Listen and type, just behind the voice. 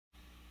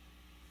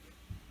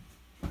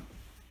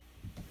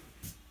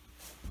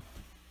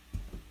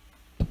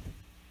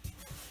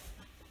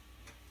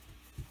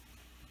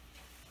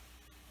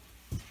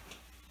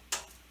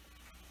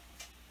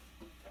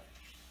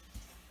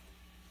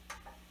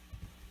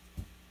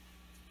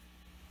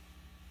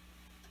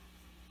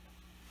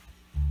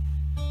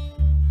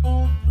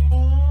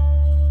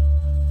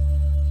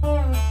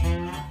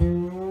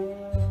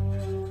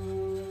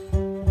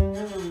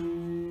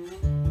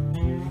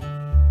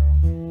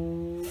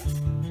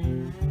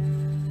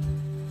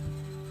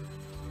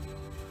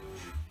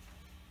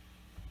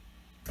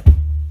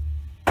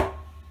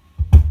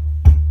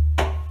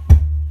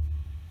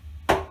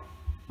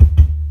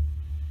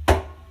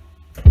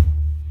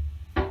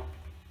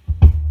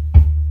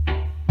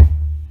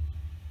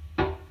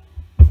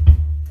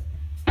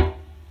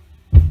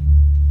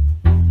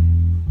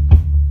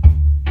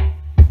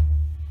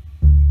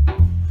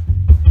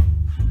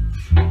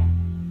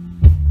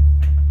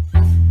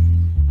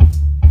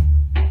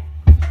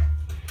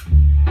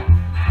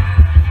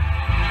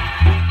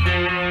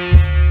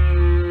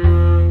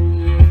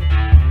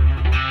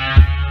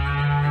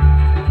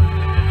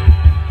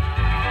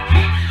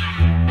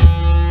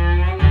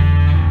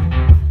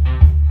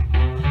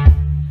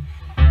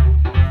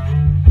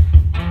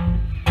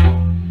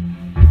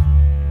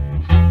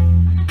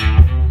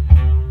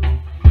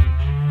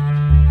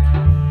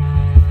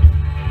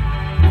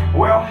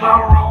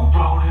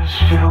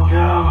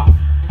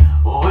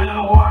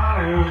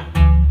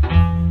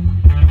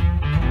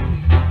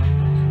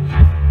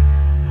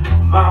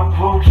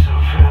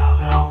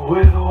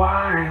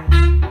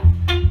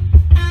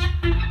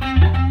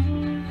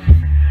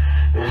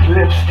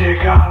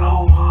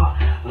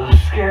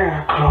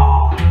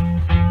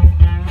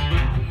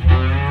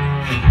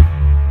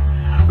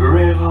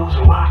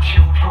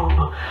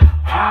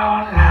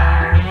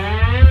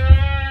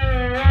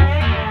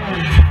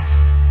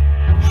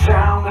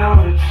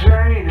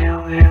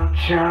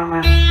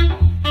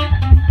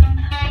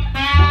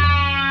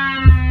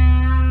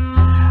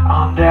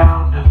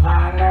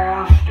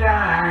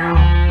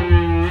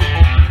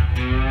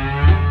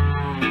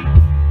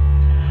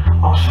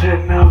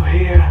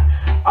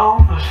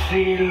on the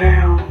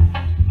ceiling.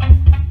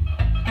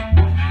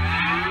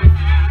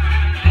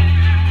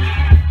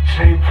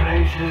 Same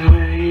places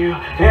with you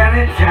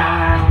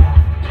anytime.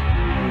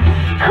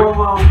 Come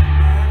on.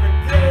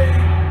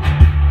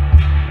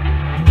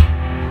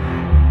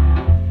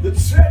 The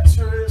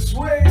treacherous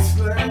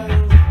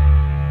wasteland.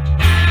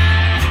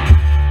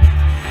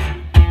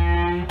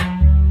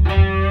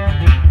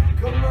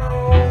 Come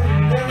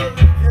on,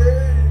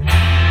 navigate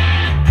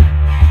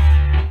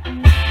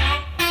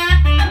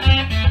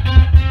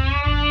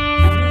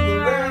through the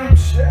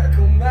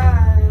ramshackle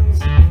mines.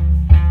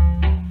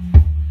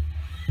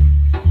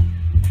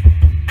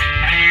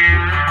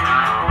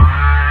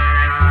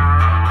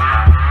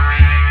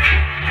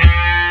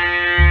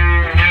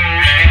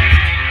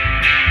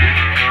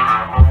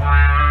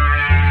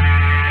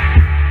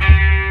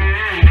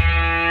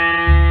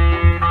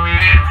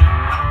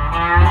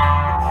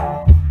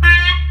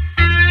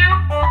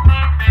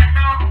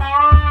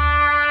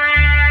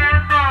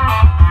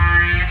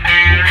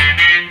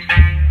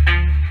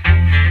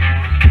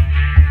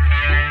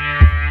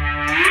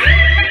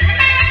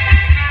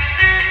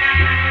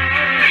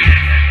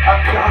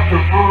 Got the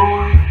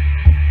moon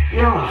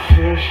in a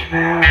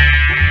fishnet,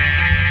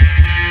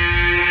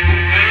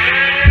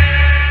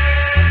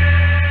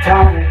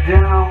 tied it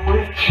down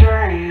with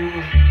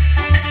chains.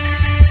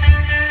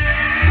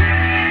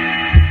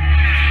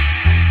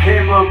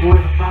 Came up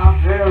with my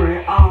very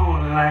own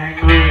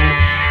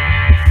language,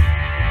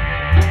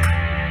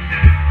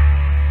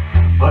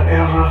 but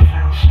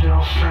everything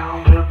still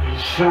sounded the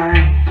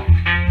same.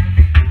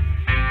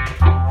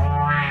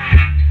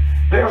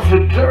 There's a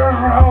dirt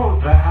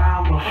road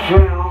behind the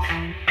fence.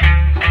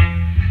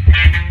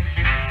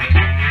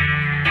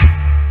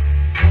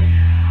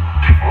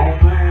 Old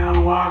man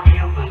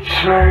walking the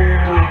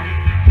trail.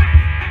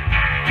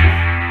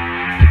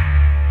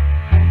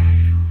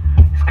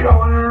 He's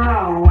going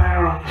around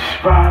wearing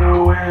spider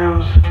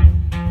webs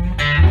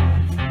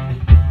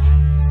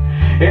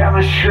and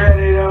a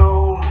shredded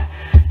old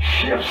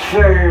ship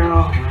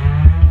sail.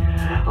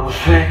 I'm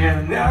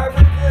singing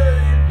navigate.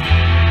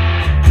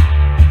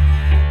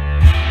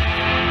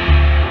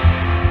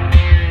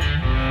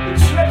 The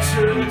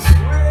treacherous